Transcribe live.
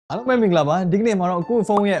အားလုံးပဲမင်္ဂလာပါဒီကနေ့မှာတော့ကိုယ့်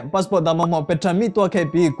ဖုန်းရဲ့ passport ဒါမှမဟုတ် pattern မိတွက်ခဲ့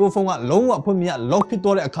ပြီးကိုယ့်ဖုန်းကလုံးဝဖွင့်မရ lock ဖြစ်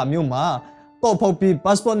သွားတဲ့အခါမျိုးမှာတော့ဖောက်ပြီး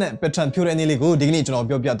passport နဲ့ pattern ဖြိုးတဲ့နည်းလေးကိုဒီကနေ့ကျွန်တော်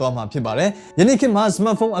ပြောပြသွားမှာဖြစ်ပါတယ်ယနေ့ခေတ်မှာ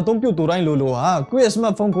smartphone အသုံးပြုသူတိုင်းလိုဟာကိုယ့်ရဲ့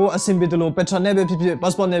smartphone ကိုအဆင်ပြေတယ်လို့ pattern နဲ့ပဲဖြစ်ဖြစ်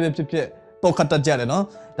passport နဲ့ပဲဖြစ်ဖြစ်တော့ခတ်တတ်ကြတယ်နော်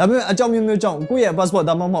ဒါပေမဲ့အကြောင်းမျိုးကြောင့်ကိုယ့်ရဲ့ passport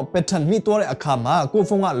ဒါမှမဟုတ် pattern မိသွားတဲ့အခါမှာကိုယ့်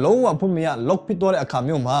ဖုန်းကလုံးဝဖွင့်မရ lock ဖြစ်သွားတဲ့အခါ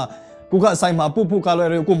မျိုးမှာကိုကဆိုင်မှာပို့ဖို့ကလွယ်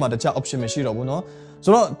ကိုမှတခြား option မရှိတော့ဘူးနော်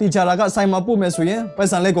ဆိုတော့တီချာလာကဆိုင်မှာပို့မယ်ဆိုရင်ပို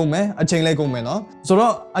က်ဆံလဲကုန်မယ်အချိန်လဲကုန်မယ်နော်ဆို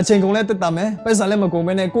တော့အချိန်ကုန်လဲတက်တာမယ်ပိုက်ဆံလဲမကုန်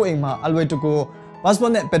မဲနဲ့ကိုယ့်အိမ်မှာအလွယ်တကူ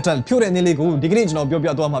passport နဲ့ pattern ဖြိုးတဲ့နည်းလေးကိုဒီကနေ့ကျွန်တော်ပြောပြ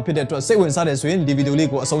သွားမှာဖြစ်တဲ့အတွက်စိတ်ဝင်စားတယ်ဆိုရင်ဒီဗီဒီယိုလေး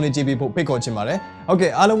ကိုအဆုံးလေးကြည့်ပြီးဖို့ဖိတ်ခေါ်ချင်ပါတယ်ဟုတ်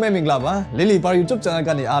ကဲ့အားလုံးပဲမင်္ဂလာပါ Lilypar YouTube channel က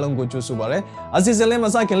နေအားလုံးကိုကြိုဆိုပါရစေအစီအစဉ်လေးမ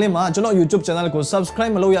စခင်လေးမှာကျွန်တော် YouTube channel ကို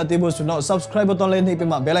subscribe မလုပ်ရသေးဘူးဆိုတော့ subscribe button လေးနှိပ်ပြီး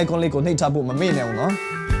မှ bell icon လေးကိုနှိပ်ထားဖို့မမေ့နဲ့ဘူးနော်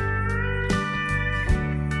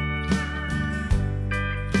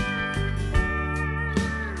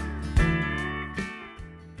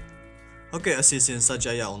โอเคအစီအစဉ်စကြ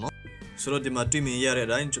ရအောင်နော်ဆိုတော့ဒီမှာတွေ့မြင်ရတဲ့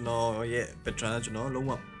အတိုင်းကျွန်တော်ရဲ့ pattern ကျွန်တော်လုံး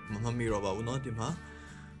ဝမမှတ်မိတော့ပါဘူးနော်ဒီမှာ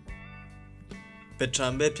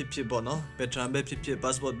pattern ပဲဖြစ်ဖြစ်ပေါ့နော် pattern ပဲဖြစ်ဖြစ်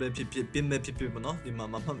passport ပဲဖြစ်ဖြစ် pin ပဲဖြစ်ဖြစ်ပေါ့နော်ဒီမှာ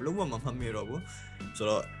လုံးဝမမှတ်မိတော့ဘူးဆို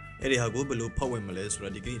တော့အဲ့ဒီဟာကိုဘယ်လိုဖောက်ဝင်မလဲဆို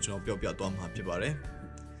တော့ဒီကိကျွန်တော်ပြောပြသွားမှာဖြစ်ပါတယ်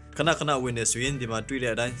ခဏဝင်နေဆိုရင်ဒီမှာတွေ့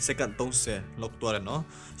တဲ့အတိုင်း second 30 lock သွားတယ်နော်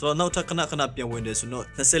ဆိုတော့နောက်ထပ်ခဏပြန်ဝင်နေဆိုတော့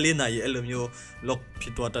24နာရီအဲ့လိုမျိုး lock ဖြ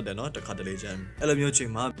စ်သွားတတ်တယ်နော်တစ်ခါတလေကျရင်အဲ့လိုမျိုးချိ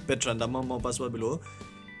န်မှာ pattern ဒါမှမဟုတ် password ဘယ်လို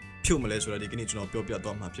ဖြုတ်မလဲဆိုတော့ဒီကနေ့ကျွန်တော်ပြောပြ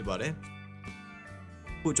သွားမှာဖြစ်ပါတယ်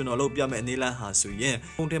ခုကျွန်တော်လုပ်ပြမယ့်အနေလမ်းဟာဆိုရင်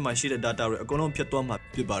ဖုန်းထဲမှာရှိတဲ့ data တွေအကုန်လုံးဖြတ်သွားမှာ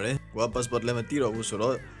ဖြစ်ပါတယ်ကိုက passport လည်းမသိတော့ဘူးဆို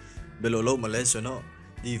တော့ဘယ်လိုလုပ်မလဲဆိုတော့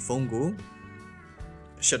ဒီဖုန်းကို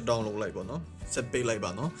shut down လုပ်လိုက်ပါနော် set ပိတ်လိုက်ပါ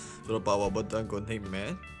နော်ဆိုတော့ power button ကိုနှိပ်မ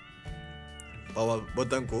ယ် power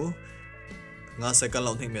button ကို9 second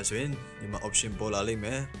လောက်နှိပ်မယ်ဆိုရင်ဒီမှာ option ပေါ်လာလိမ့်မ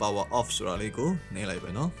ယ် power off ဆိုတာလေးကိုနှိပ်လိုက်ပဲ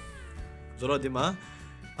เนาะဆိုတော့ဒီမှာ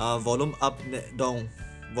volume up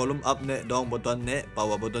နဲ့ down button နဲ့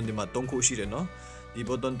power button ဒီမှာ3ခုရှိတယ်เนาะဒီ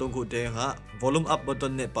button 3ခုတည်းက volume up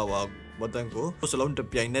button နဲ့ power button ကိုစလုံးတစ်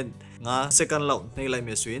ပြိုင်နဲ့9 second လောက်နှိပ်လိုက်မ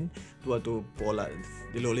ယ်ဆိုရင်သူပေါ်လာ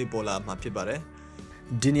ဒီလိုလေးပေါ်လာမှာဖြစ်ပါတယ်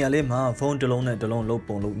ဒီနေရာလေးမှာဖုန်းတစ်လုံးနဲ့တစ်လုံးလုံး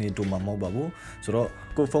ပုံလုံးနေတူမှာမဟုတ်ပါဘူးဆိုတော့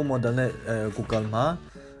ကိုဖုန်း model နဲ့ကိုကယ်မှာ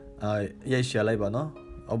ရိုက်ရှာလိုက်ပါနော်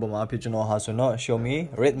ဥပမာအဖြစ်ကျွန်တော်ဟာဆိုတော့ Xiaomi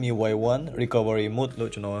Redmi Y1 recovery mode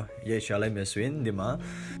လို့ကျွန်တော်ရိုက်ရှာလိုက်မယ်ဆိုရင်ဒီမှာ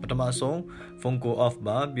ပထမဆုံးဖုန်းကို off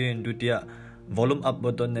ပါပြီးရင်ဒုတိယ volume up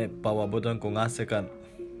button နဲ့ power button ကို9 second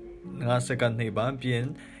နှိပ်ပါပြီးရင်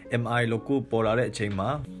MI လို့ကိုပေါ်လာတဲ့အချိန်မှာ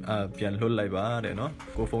ပြန်လွှတ်လိုက်ပါတဲ့နော်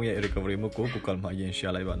ကိုဖုန်းရဲ့ recovery mode ကိုကယ်မှာရင်ရှာ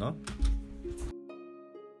လိုက်ပါနော်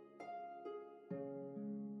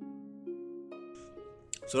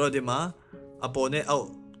ဆိုတော့ဒီမှာအပေါ်နဲ့အောက်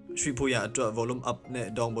ရွှေ့ဖို့ရအတွက် volume up နဲ့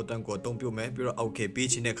down button ကိုအသုံးပြုမယ်ပြီးတော့ OK ပေး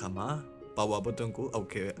ချင်တဲ့အခါမှာ power button ကို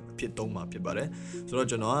OK ဖြစ်သုံးမှာဖြစ်ပါတယ်ဆိုတော့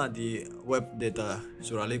ကျွန်တော်ကဒီ web data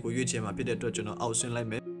ဆိုတာလေးကိုရွေးချယ်မှာဖြစ်တဲ့အတွက်ကျွန်တော်အောက်ဆင်းလိုက်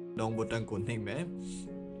မယ် down button ကိုနှိပ်မယ်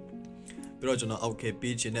ပြီးတော့ကျွန်တော် OK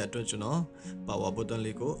ပေးချင်တဲ့အတွက်ကျွန်တော် power button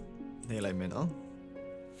လေးကိုနှိပ်လိုက်မယ်နော်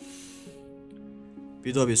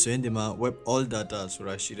ပြီးတော့ဆိုရင်ဒီမှာ web all data ဆို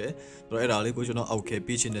တာရှိတယ်ဆိုတော့အဲ့ဒါလေးကိုကျွန်တော် OK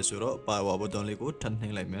ပေးချင်တယ်ဆိုတော့ power button လေးကိုထပ်နှိ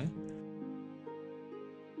ပ်လိုက်မယ်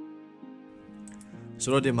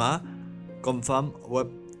ဆိုတော့ဒီမှာ confirm web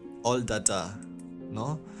all data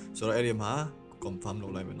နော်ဆိုတော့အဲ့ဒီမှာ confirm လု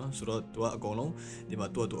ပ်လိုက်မယ်နော်ဆိုတော့သူကအကုန်လုံးဒီမှာ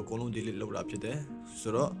သူအကုန်လုံး delete လုပ်တာဖြစ်တယ်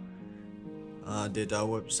ဆိုတော့data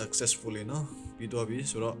web successfully နော်ပြီးတော့ပြီ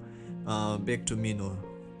ဆိုတော့back to menu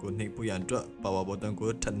ကိုနှိပ်ဖို့ရအတွက် power button ကို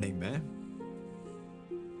ထပ်နှိပ်မယ်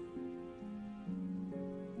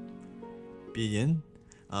ပြီးရင်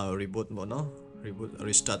reboot ပေါ့နော်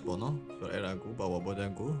restart ပေါ့နော်ဆိုတော့အဲ့ဒါကို power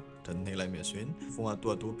button ကိုထပ်နှိပ်လိုက်မယ်ဆိုရင်ဖုန်းက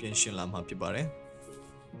သူ့ပြန်ရှင်းလာမှာဖြစ်ပါတယ်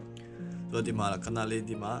ဆိုတော့ဒီမှာခဏလေး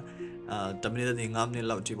ဒီမှာ10မိနစ်နဲ့5မိနစ်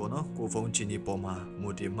လောက်ကြည့်ပေါ့နော်ကိုဖုန်းချီနေပေါ်မှာမူ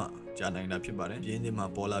တည်မှကြာနိုင်တာဖြစ်ပါတယ်ပြီးရင်ဒီမှာ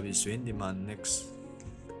ပေါ်လာပြီဆိုရင်ဒီမှာ next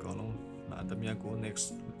ကောင်းလုံးတမန်ကို next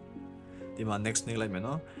ဒီမှာ next နှိပ်လိုက်မယ်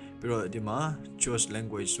နော်ပြီးတော့ဒီမှာ choose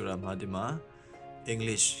language ဆိုတာမှာဒီမှာ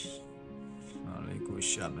English လေးကို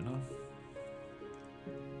ရှာမယ်နော်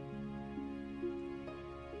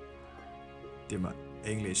ဒီမှာ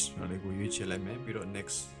English လေးကိုရွေးချယ်လိုက်မယ်ပြီးတော့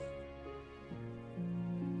next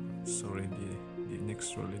sorry ဒီ next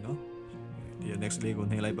လေးနော်ဒီ next လေးကို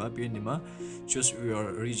နှိပ်လိုက်ပါပြီးဒီမှာ choose your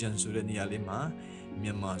region ဆိုတဲ့နေရာလေးမှာမြ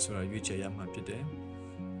န်မာဆိုတာရွေးချယ်ရမှာဖြစ်တယ်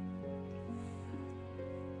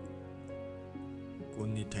ကို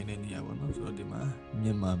နေထိုင်တဲ့နေရာပေါ့နော်ဆိုတော့ဒီမှာမြ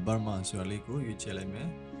န်မာ Burma ဆိုတာလေးကိုရွေးချယ်လိုက်မယ်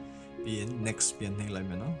ပြီးရင် next ပြန်နှိပ်လိုက်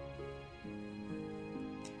မယ်နော်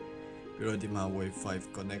ပြီးတော့ဒီမှာ Wi-Fi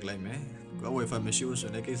connect လိုက်မယ်ကို Wi-Fi မရှိဘူးဆို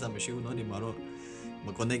ရင်ကိစ္စမရှိဘူးเนาะဒီမှာတော့မ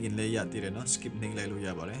connect in လေးရသေးတယ်เนาะ skip နှိပ်လိုက်လို့ရ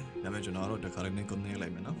ပါတယ်ဒါပေမဲ့ကျွန်တော်ကတော့တခါလေး connect လို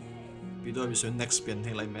က်မယ်เนาะ ပြီးတော့ပြီးဆို next ပြန်ထ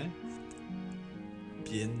ည့်လိုက်မယ်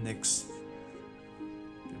ပြင် next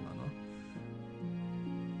ဒီမှာနော်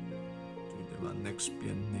ဒီမှာ next ပြ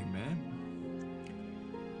န်နေမယ်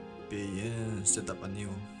ပြီးရင် setup a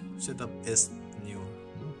new setup s new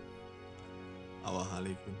အဝဟာ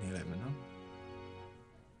လေးကိုနေလိုက်မယ်နော်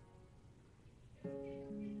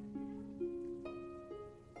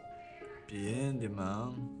ပြီးရင်ဒီမှာ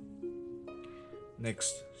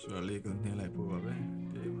next ဆိုတာလေးကိုနေလိုက်ပို့ပါပဲ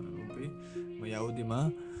ဒီမှာပြီးမရဘူးဒီမှာ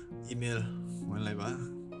email ဝင်လိုက်ပါ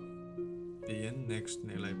ပြီးရင် next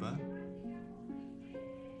နေလိုက်ပါ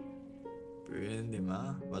ပြီးရင်ဒီမှာ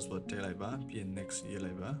password ထည့်လိုက်ပါပြီးရင် next ရေး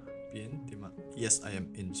လိုက်ပါပြီးရင်ဒီမှာ yes I am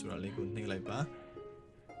in ဆိုတာလေးကိုနေလိုက်ပါ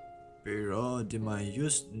ပြီးတော့ဒီမှာ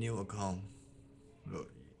use new account လို့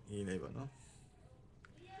ရေးလိုက်ပါနော်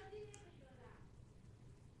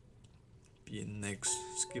ပြီးရင် next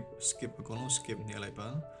skip အကုန်လုံး skip နေလိုက်ပါ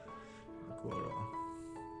အခုတော့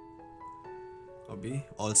ဟုတ်ပြီ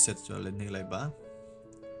all set ဆိုလည်းနေလိုက်ပါ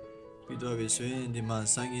ပြီးတော့ပြီးဆိုရင်ဒီမှာ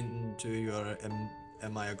sign in to your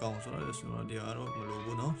MI account ဆိုတော့ဒီကတော့မလို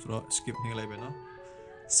ဘူးเนาะဆိုတော့ skip နေလိုက်ပဲเนาะ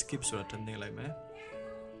skip ဆိုတာတနေလိုက်မယ်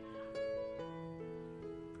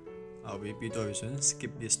ဟုတ်ပြီပြီးတော့ပြီးဆိုရင်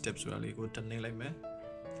skip this step ဆိုတာလေးကိုတနေလိုက်မယ်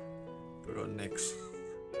ပြီးတော့ next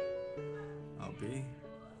ဟုတ်ပြီ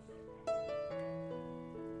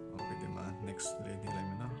ဒီမှာ next လေးနေလိုက်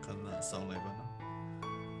မယ်เนาะခဏစောင်းလိုက်ပါเนาะ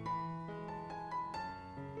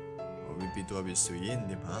ဟုတ်ပြီပြီးတော့ပြီးဆိုရင်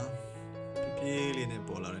ဒီမှာပြေးလေးနဲ့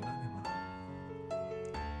ပေါ်လာတယ်เนาะဒီမှာ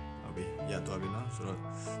ဟုတ်ပြီရတော့ပြီเนาะဆိုတော့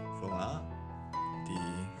ဖုန်းကဒီ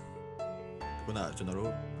ခုနကျွန်တော်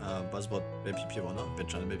တို့ passport ပဲဖြစ်ဖြစ်ပါเนาะ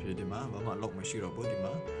pattern ပဲဖြစ်ဒီမှာဘာမှ lock မရှိတော့ဘူးဒီ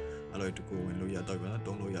မှာအဲ့လိုတကူဝင်လို့ရတော့ပြီเนาะ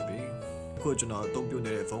တုံးလို့ရပြီအခုကျွန်တော်အသုံးပြု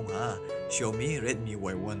နေတဲ့ဖုန်းက Xiaomi Redmi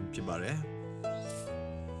Y1 ဖြစ်ပါတယ်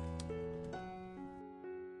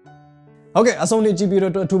ဟုတ်ကဲ့အဆုံးလေးကြည့်ပြီး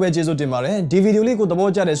တော့အထူးပဲကျေးဇူးတင်ပါတယ်ဒီဗီဒီယိုလေးကိုသဘော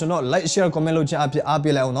ကျတယ်ဆိုတော့ like share comment လုပ်ချင်အဖြစ်အား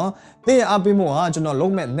ပေးလိုက်အောင်နော်တင်းရအားပေးမှုဟာကျွန်တော်လု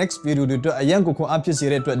ပ်မဲ့ next video တွေအတွက်အရန်ကိုခွန်အားဖြစ်စေ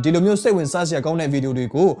တဲ့အတွက်ဒီလိုမျိုးစိတ်ဝင်စားစရာကောင်းတဲ့ဗီဒီယိုတွေ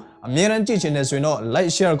ကိုအမြဲတမ်းကြည့်ချင်တယ်ဆိုရင်တော့ like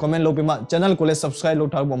share comment လုပ်ပြီးမှ channel ကိုလည်း subscribe လု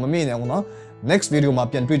ပ်ထားဖို့မမေ့နိုင်ဘူးနော် next video မှာ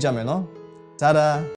ပြန်တွေ့ကြမယ်နော်ဒါဒါ